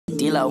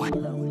D-Lo,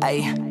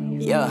 ayy,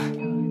 yeah,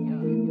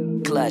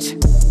 clutch.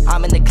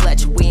 I'm in the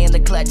clutch, we in the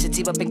clutch,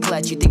 it's up in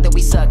clutch. You think that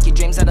we suck, your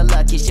dreams are the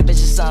luck, your ship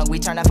is just sung, we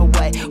turn off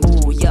away.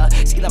 Ooh, yeah,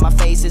 see that my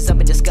face is up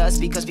in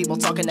disgust because people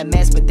talking a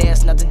mess, but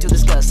there's nothing to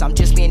discuss. I'm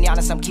just being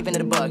honest, I'm keeping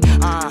it a bug.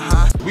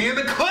 We in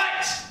the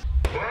clutch!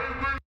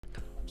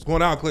 What's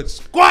going on, Clutch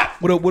Squad?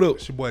 What up, what up?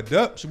 It's your boy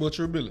Dup. It's your boy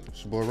True Billy.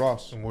 It's your boy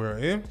Ross. And where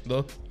I am,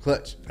 The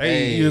Clutch.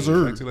 hey, yes, sir.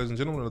 ladies and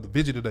gentlemen, another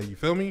video today, you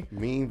feel me?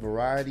 Mean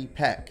Variety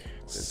Pack.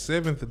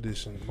 7th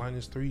edition,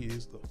 -3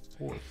 is the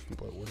 4th,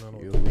 but we're not on.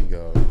 Here we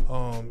go.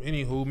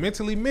 Anywho,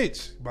 Mentally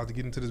Mitch, about to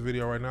get into this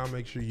video right now.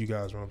 Make sure you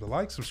guys run up the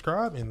like,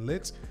 subscribe, and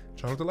let's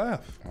try not to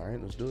laugh. All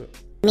right, let's do it.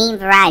 Mean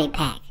Variety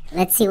Pack.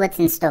 Let's see what's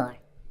in store.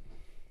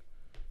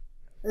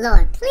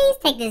 Lord, please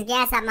take this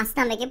gas out my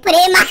stomach and put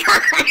it in my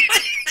car.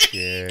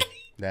 Yeah,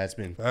 that's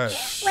been. All right. Wait,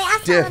 I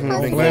saw a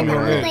Definitely post blame that it the on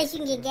only that. place you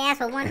can get gas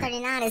for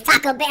 $1.39 is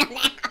Taco Bell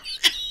now.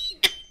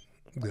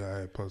 Yeah, I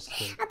had posted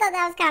that. I thought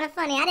that was kind of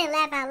funny. I didn't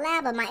laugh out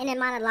loud, but my inner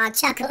monologue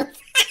chuckled.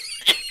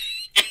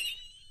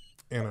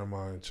 Inner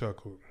mind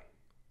chuckled.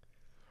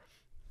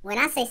 When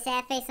I say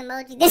sad face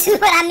emoji, this is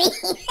what I mean.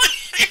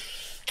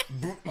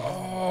 What?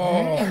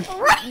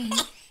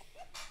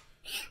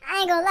 I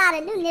ain't gonna lie,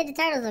 the new Ninja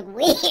Turtles look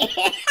weird.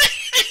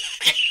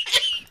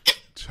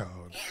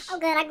 Childish. I'm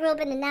glad I grew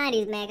up in the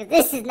 90s, man, because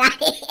this is not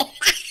it.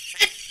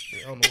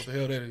 I don't know what the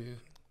hell that is.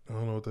 I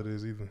don't know what that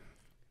is either.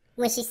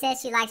 When she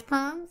says she likes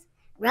poems,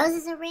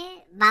 roses are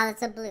red,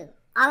 violets are blue.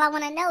 All I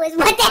want to know is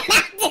what that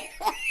mouth do.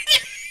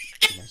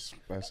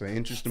 That's an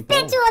interesting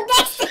Been poem. to a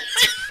dexter.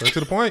 Straight to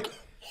the point.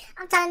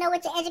 I'm trying to know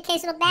what your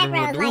educational Remember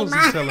background what is was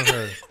like, he Mom. telling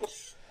her?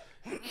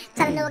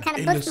 Trying to know what kind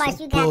of book smarts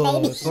you got,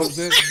 baby.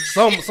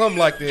 Something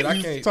like that. I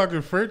He's can't.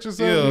 talking French or Yeah.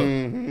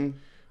 something? Mm-hmm.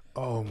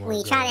 Oh my When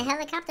you god. try to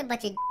helicopter,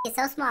 but your is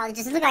so small, it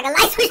just look like a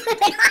light switch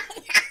flipping on.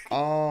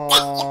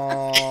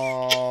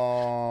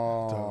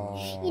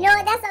 Oh. You know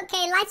what? That's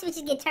okay. Light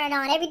switches get turned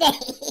on every day.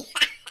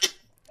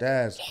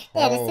 That's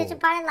They're the cold. central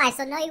part of life,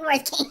 so know your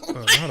worth, King.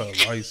 Not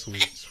a light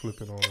switch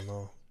flipping on and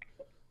off.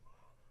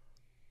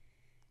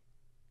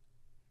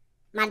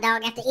 My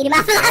dog after eating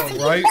my philosophy.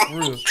 Right?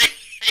 Real.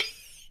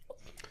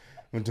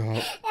 But dog,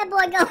 That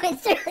boy going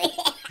through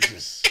it.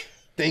 just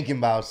thinking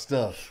about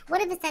stuff.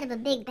 What if instead of a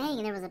big bang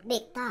and there was a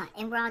big thought,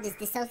 and we're all just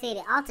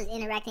dissociated alters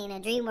interacting in a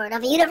dream world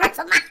of a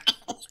universal mind?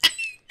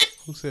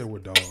 Who said we're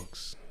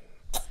dogs?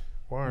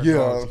 Why aren't Yeah.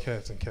 dogs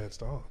cats and cats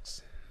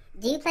dogs?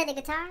 Do you play the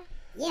guitar?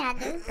 Yeah, I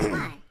do.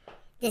 Why?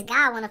 This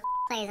guy wanna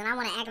plays and I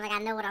wanna act like I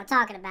know what I'm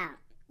talking about.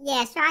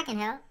 Yeah, sure, I can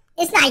help.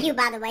 It's not you,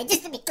 by the way,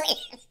 just to be clear.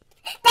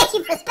 Thank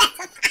you for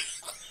specifying.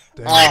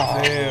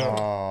 Damn.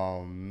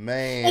 Oh,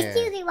 man.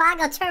 Excuse me while I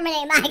go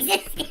terminate my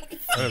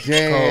existence. That's cold.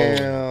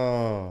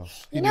 Damn.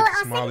 You know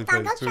what? On second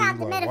thought, go try out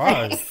the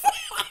metaverse.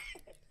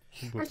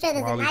 I'm sure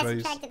there's a nice,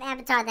 attractive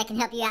avatar that can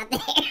help you out there.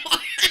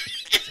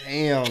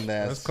 Damn,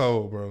 That's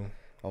cold, bro.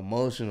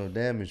 emotional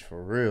damage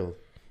for real.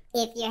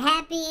 If you're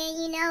happy and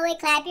you know it,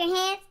 clap your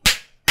hands.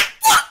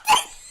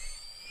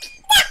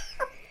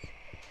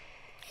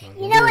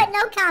 You know what?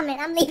 No comment.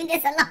 I'm leaving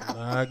this alone.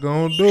 Not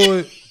gonna do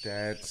it.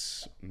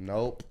 That's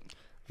nope.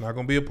 Not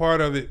gonna be a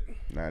part of it.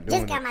 Not doing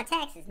Just got it. my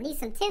taxes. Need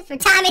some tips for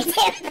time and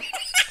tip.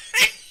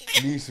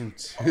 Need some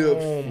tips.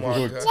 Oh, my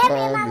for God. Never in time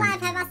my and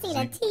life have I seen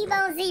a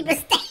T-bone zebra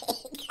steak.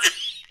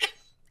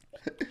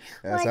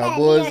 That's Or how that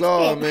boys New York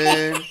are, strip.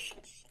 man.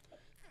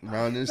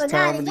 Around this time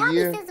Regardless, of the y'all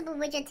year. be sensible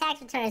with your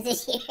tax returns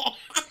this year.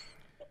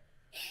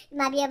 You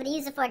might be able to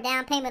use it for a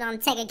down payment on a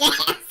tank of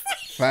gas.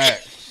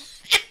 Fact.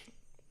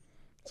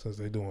 Since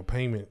they doing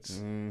payments.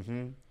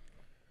 Mm-hmm.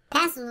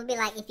 Pastors will be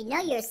like, if you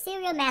know you're a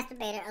serial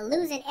masturbator, a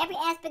loser in every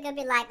aspect of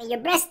your life, and your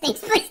breast stinks,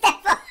 please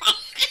step forward.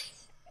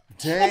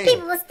 And people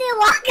Dang. will still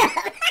walk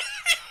up.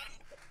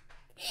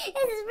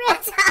 This is real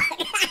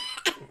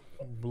talk.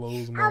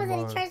 Blows I my was in a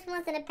mind. church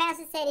once and the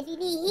pastor said, if you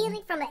need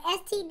healing from an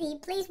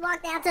STD, please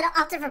walk down to the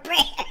altar for prayer.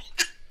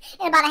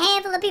 And about a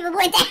handful of people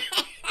went down.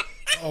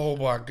 Oh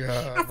my I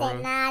God, said, bro.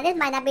 nah, this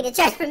might not be the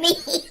church for me.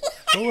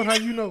 Lord, how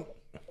you know?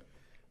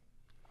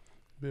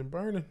 Been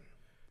burning.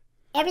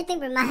 Everything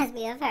reminds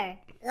me of her.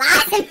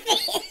 Lies and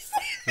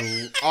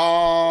fish.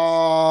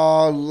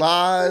 Oh,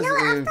 lies You know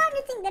what? I'm and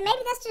starting to think that maybe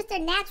that's just their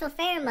natural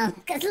pheromone.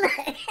 Because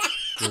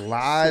look,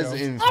 lies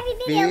and every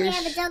video we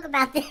have a fish. joke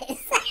about this.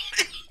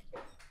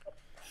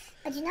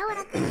 But you know what?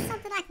 I think it's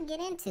something I can get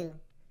into.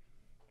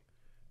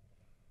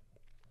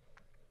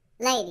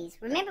 Ladies,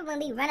 remember when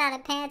we run out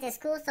of pads at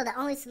school, so the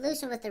only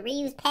solution was to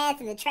reuse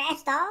pads in the trash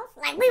stalls?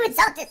 Like, we were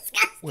so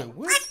disgusted. Wait,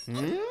 what?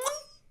 Hmm?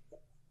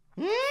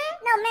 No,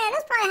 man,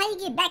 that's probably how you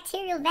get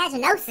bacterial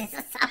vaginosis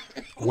or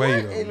something. Wait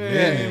a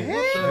minute.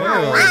 What the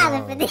I'm hell?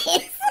 wilding for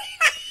this.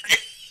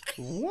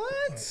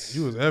 What?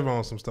 You was ever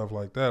on some stuff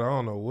like that. I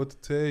don't know what to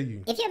tell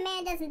you. If your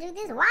man doesn't do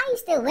this, why are you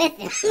still with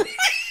him?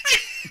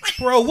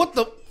 Bro, what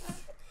the?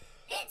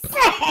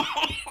 Sir.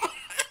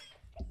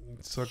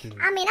 Sucking.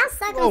 I mean, I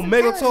suck Oh, on some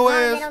mega toes toe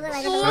as long as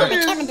ass. they don't look like they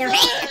belong to Kevin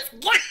Durant.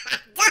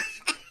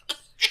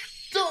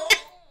 God.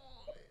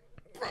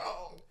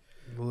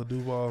 Lil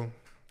Duval.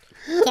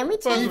 Can we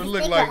change the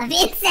look stigma like- of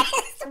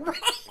incest?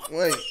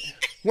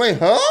 Wait,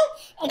 huh?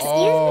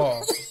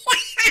 Oh,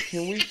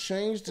 Can we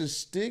change the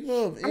stigma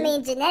of it? I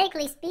mean,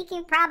 genetically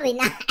speaking, probably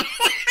not.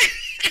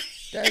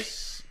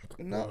 That's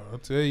no. I'll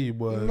tell you,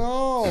 boy.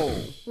 No.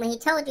 When he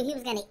told you he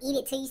was gonna eat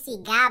it till you see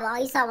gobble, all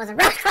you saw was a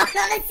roach crawling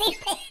on the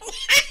ceiling.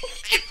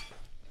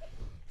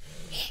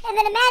 And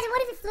then imagine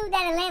what if it flew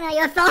down and landed on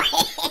your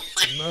forehead.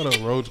 Not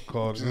a roach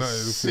call. Not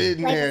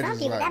Sitting Wait, there for some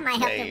just people like, that might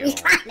help them damn.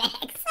 reach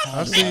climax.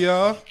 I see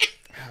y'all.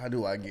 How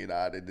do I get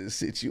out of this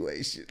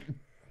situation?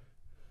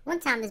 One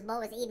time this boy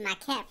was eating my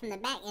cat from the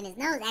back and his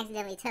nose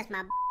accidentally touched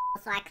my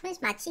so I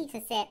clenched my cheeks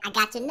and said, I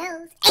got your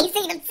nose. Ain't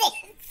seen him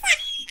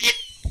since.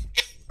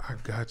 I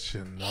got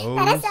your Now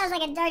that nose. sounds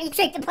like a dirty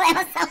trick to play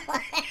on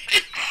someone.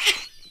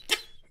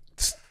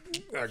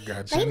 I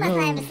got But he your must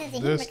not have a nose. sense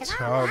of humor That's because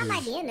I might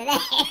childish. be into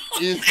that.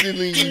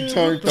 Instantly you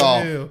turned the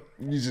off. hell?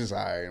 You just, all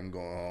right, I'm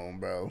going home,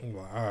 bro. I'm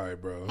like, all right,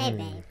 bro. Hey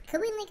babe,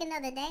 could we link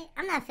another day?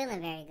 I'm not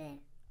feeling very good.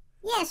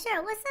 Yeah,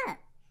 sure, what's up?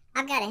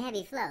 I've got a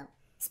heavy flow.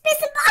 Spit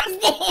some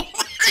bars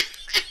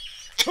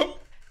then.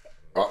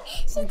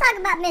 She's talking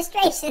about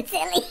menstruation,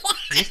 silly.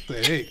 What's the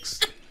X?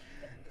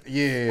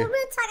 Yeah. But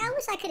real talk, I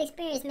wish I could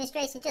experience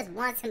menstruation just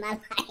once in my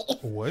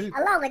life. What?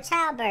 Along with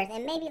childbirth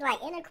and maybe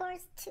like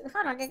intercourse too.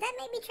 Hold on, does that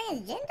make me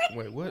transgender?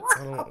 wait, what?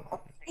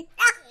 Whoa.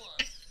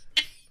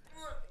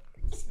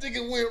 This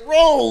nigga went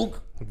rogue.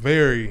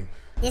 Very.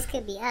 This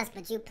could be us,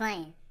 but you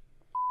playing.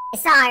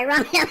 Sorry,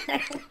 wrong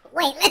number.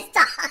 Wait, let's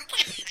talk.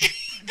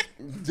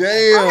 Hold on,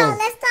 Damn.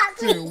 let's talk,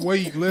 please.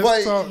 Wait, let's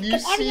Wait, talk. you Every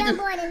see young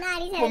the... boy in the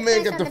 90s My had a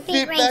man crush got on the the Pink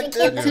fit Ranger back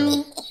there, kid.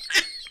 too.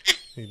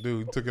 He do.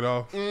 He took it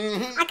off.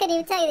 I couldn't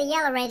even tell you the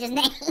Yellow Ranger's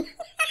name.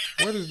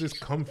 Where does this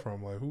come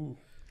from? Like who?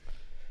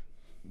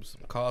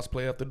 Some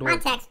cosplay at the My door.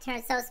 tax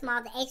return so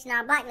small, the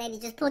H&R Block lady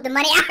just pulled the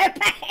money out her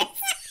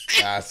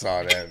purse. I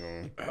saw that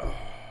one.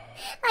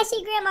 Like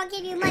she grandma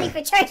give you money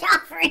for church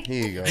offering.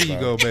 Here you go, Here you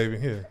bro. go, baby.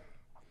 Here.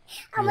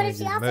 I wonder You if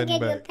she ain't also getting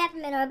gave you a nothing back.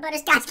 peppermint or a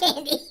butterscotch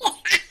candy.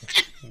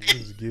 We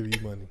just give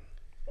you money.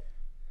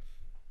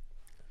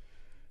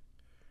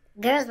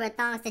 Girls wear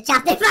thongs to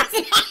chop their butts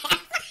in half.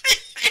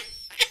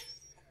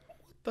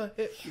 What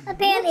the heck?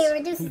 Apparently it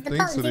reduces the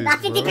thinks potency it by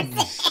is, bro?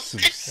 50%. Some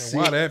And sick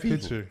why that people.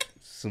 picture?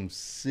 Some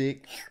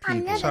sick On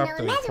people. another Chop note,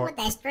 their imagine part- what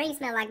that string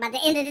smell like by the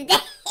end of the day.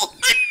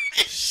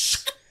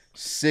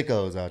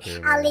 Sickos out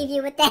there, I'll man. leave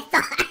you with that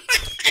thought.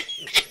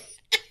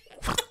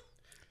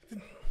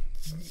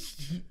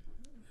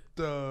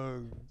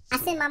 I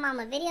sent my mom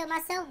a video of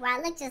myself where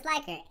I look just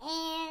like her,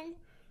 and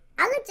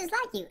I look just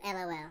like you,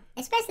 LOL.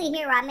 Especially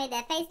here where I made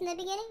that face in the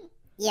beginning.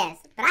 Yes,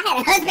 but I had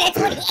a husband at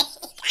 28.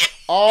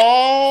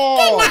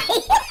 Oh,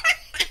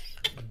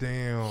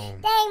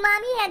 Damn. Dang,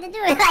 mom, you had to do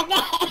it like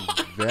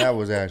that. that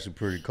was actually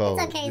pretty cold.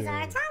 It's okay,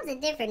 Zara. Times are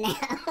different now.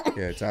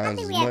 Yeah, I times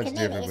think is we have much commitment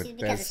different, issues but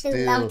because of that's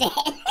student loan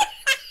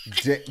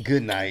still debt.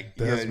 good night.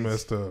 That's Yeah,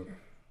 messed up.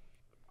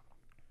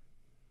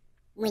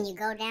 When you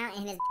go down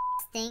and his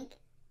stink.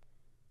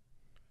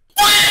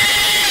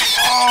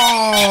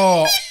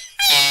 Oh,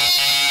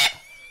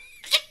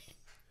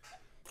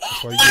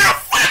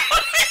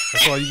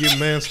 That's why you get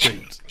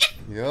manscaped.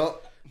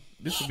 Yup,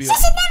 this would be She a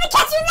should never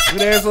catch you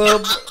good ass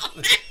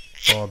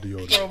All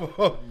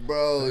deodorant.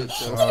 bro.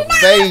 It's your Favors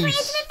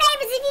face.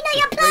 if you know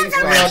your plans Why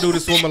are y'all do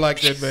this woman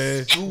like that,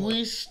 man?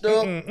 Squished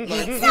up.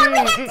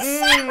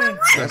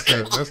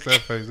 That's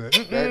that face.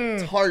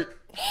 That tart.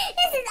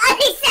 This is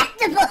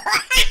unacceptable.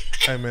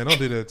 Hey man, don't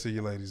do that to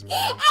you ladies, man.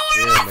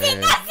 Yeah,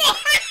 man.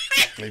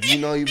 If you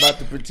know you about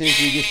to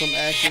potentially get some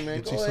action,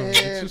 man, Get you go some,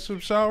 get ahead. you some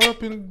shower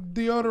up and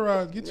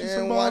deodorize. Get you Man,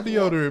 some body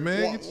deodorant,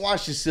 man. Get you-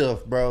 Wash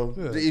yourself, bro.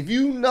 Yeah. If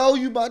you know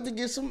you about to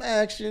get some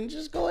action,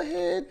 just go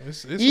ahead. It's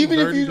some Even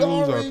if dirty you dudes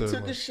out already there,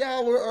 took man. a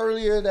shower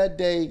earlier that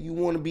day, you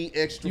want to be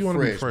extra You wanna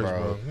be fresh, fresh, bro.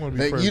 bro. You wanna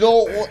be Like, fresh.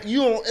 you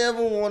don't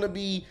ever want to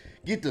be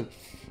get the.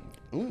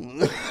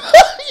 Ooh.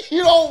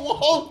 You don't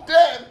want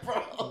that,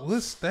 bro.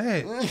 What's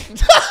that?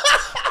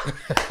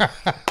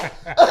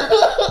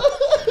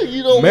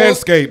 You don't want.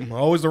 Manscaped,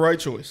 always the right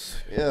choice.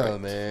 Yeah,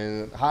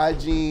 man.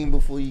 Hygiene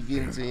before you get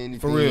into anything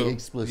For real.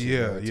 explicit.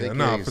 Yeah, bro. yeah, Take care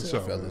nah, of for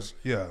yourself, sure, man. fellas.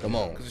 Yeah. Come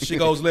on. If she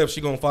goes left,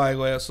 she gonna fire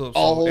your ass up. So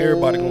Oh,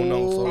 everybody gonna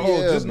know. So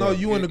Oh, yeah, just know man.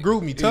 you in the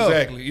group me tough.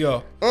 exactly,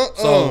 yeah.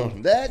 So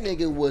that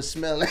nigga was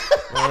smelling.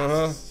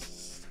 Uh-huh.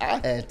 I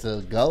had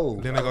to go.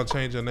 Then they gonna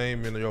change your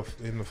name in the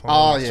phone.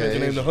 Oh Change your yeah.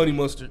 name to Honey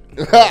Mustard.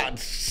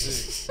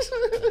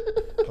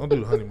 Don't do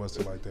the honey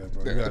mustard like that,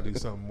 bro. You gotta do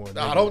something more.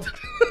 Nah, negative.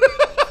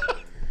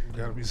 don't.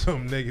 Gotta be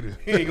something negative.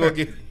 He ain't gonna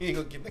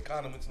get the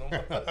condiments no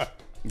more.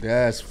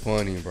 That's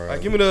funny, bro.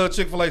 Like, give me the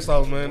Chick-fil-A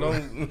sauce, man.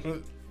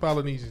 Don't.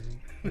 Polynesian.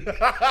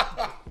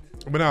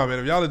 But nah, man,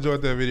 if y'all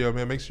enjoyed that video,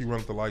 man, make sure you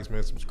run up the likes,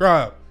 man.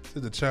 Subscribe to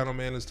the channel,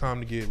 man. It's time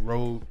to get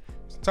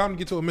It's time to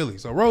get to a milli.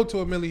 So road to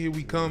a milli, here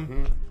we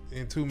come,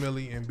 in 2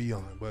 milli and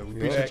beyond. But we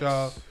appreciate Facts.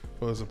 y'all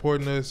for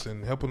supporting us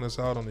and helping us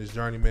out on this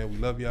journey, man. We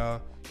love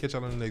y'all. Catch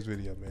y'all in the next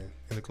video, man.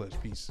 In the clutch.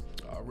 Peace.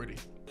 Already.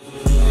 The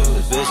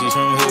bitch, he's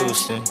from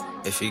Houston.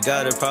 If you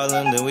got a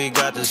problem, then we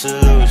got the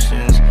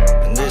solutions.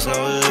 And there's no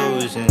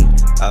illusion.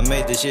 I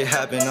made this shit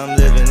happen, I'm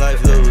living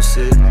life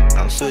lucid.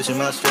 I'm switching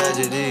my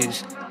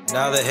strategies.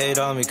 Now they hate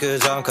on me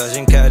cause I'm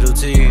causing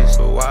casualties.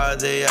 But why are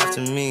they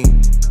after me?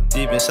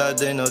 Deep inside,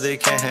 they know they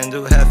can't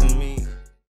handle half of me.